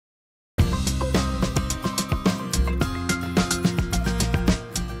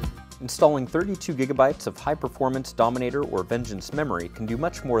Installing 32 gigabytes of high-performance Dominator or Vengeance memory can do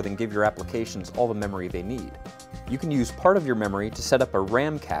much more than give your applications all the memory they need. You can use part of your memory to set up a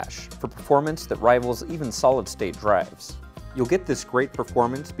RAM cache for performance that rivals even solid-state drives. You'll get this great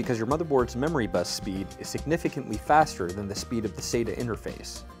performance because your motherboard's memory bus speed is significantly faster than the speed of the SATA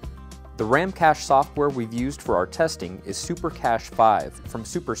interface. The RAM cache software we've used for our testing is SuperCache 5 from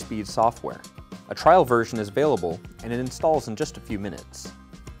SuperSpeed Software. A trial version is available and it installs in just a few minutes.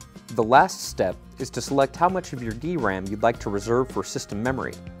 The last step is to select how much of your DRAM you'd like to reserve for system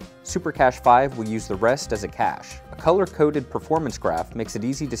memory. SuperCache 5 will use the rest as a cache. A color-coded performance graph makes it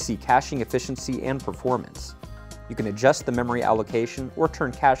easy to see caching efficiency and performance. You can adjust the memory allocation or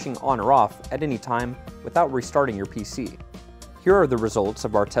turn caching on or off at any time without restarting your PC. Here are the results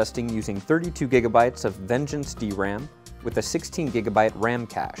of our testing using 32 gigabytes of Vengeance DRAM with a 16 gigabyte RAM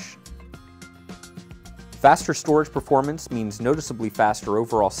cache. Faster storage performance means noticeably faster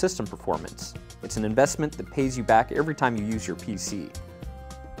overall system performance. It's an investment that pays you back every time you use your PC.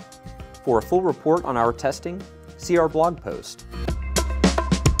 For a full report on our testing, see our blog post.